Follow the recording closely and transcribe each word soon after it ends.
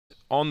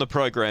on the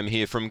program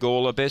here from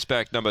Gawler. Best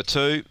back number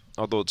 2.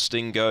 I thought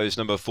Sting Goes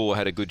number 4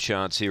 had a good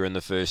chance here in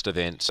the first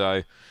event.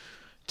 So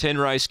 10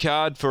 race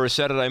card for a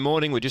Saturday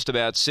morning. We're just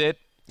about set.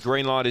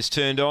 Green light is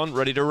turned on,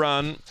 ready to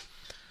run.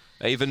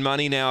 Even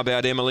money now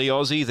about Emily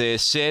Aussie. They're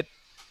set,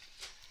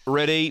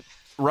 ready,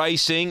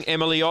 racing.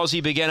 Emily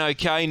Aussie began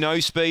okay. No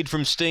speed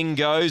from Sting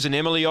Goes, and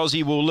Emily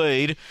Aussie will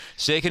lead.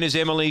 Second is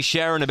Emily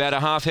Sharon, about a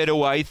half head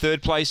away.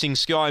 Third placing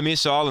Sky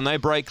Missile, and they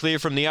break clear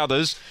from the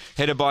others.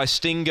 Headed by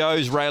Sting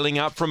Goes, railing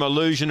up from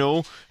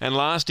Illusional. And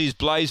last is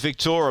Blaze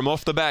Victorum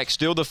off the back.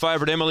 Still the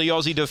favourite, Emily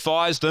Aussie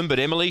defies them, but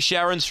Emily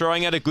Sharon's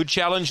throwing out a good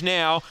challenge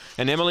now.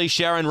 And Emily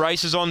Sharon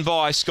races on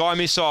by. Sky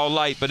Missile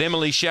late, but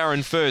Emily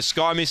Sharon first.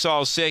 Sky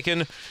Missile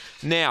second.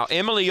 Now,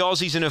 Emily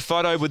Aussie's in a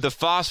photo with the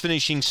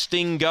fast-finishing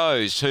Sting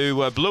Goes,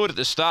 who blew it at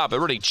the start, but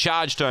really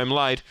charged home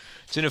late.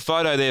 It's in a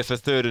photo there for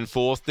third and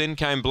fourth. Then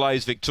came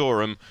Blaze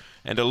Victorum,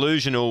 and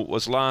Illusional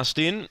was last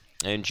in.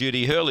 And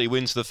Judy Hurley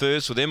wins the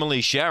first with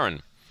Emily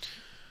Sharon.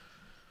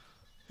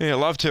 Yeah,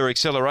 loved her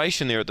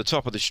acceleration there at the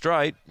top of the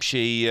straight.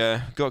 She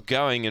got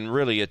going and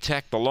really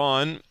attacked the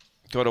line.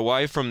 Got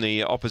away from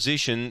the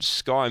opposition.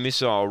 Sky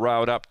Missile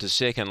railed up to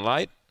second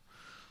late.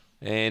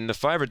 And the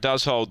favourite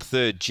does hold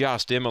third,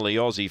 just Emily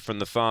Aussie from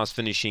the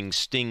fast-finishing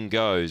Sting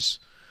Goes,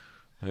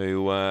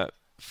 who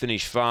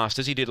finished fast,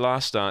 as he did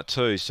last start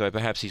too, so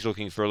perhaps he's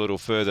looking for a little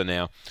further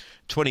now.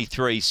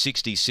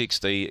 23.66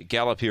 the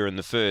gallop here in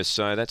the first,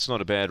 so that's not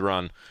a bad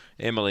run.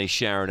 Emily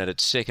Sharon at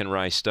its second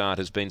race start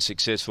has been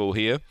successful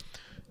here.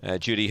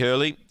 Judy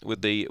Hurley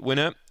with the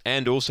winner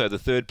and also the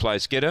third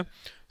place getter.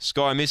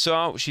 Sky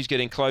Missile, she's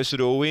getting closer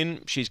to a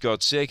win. She's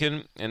got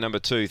second. And number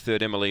 2,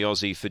 third Emily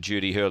Aussie for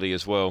Judy Hurley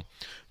as well.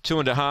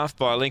 2.5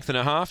 by a length and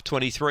a half,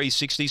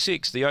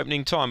 23.66, the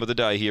opening time of the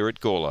day here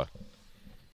at Gawler.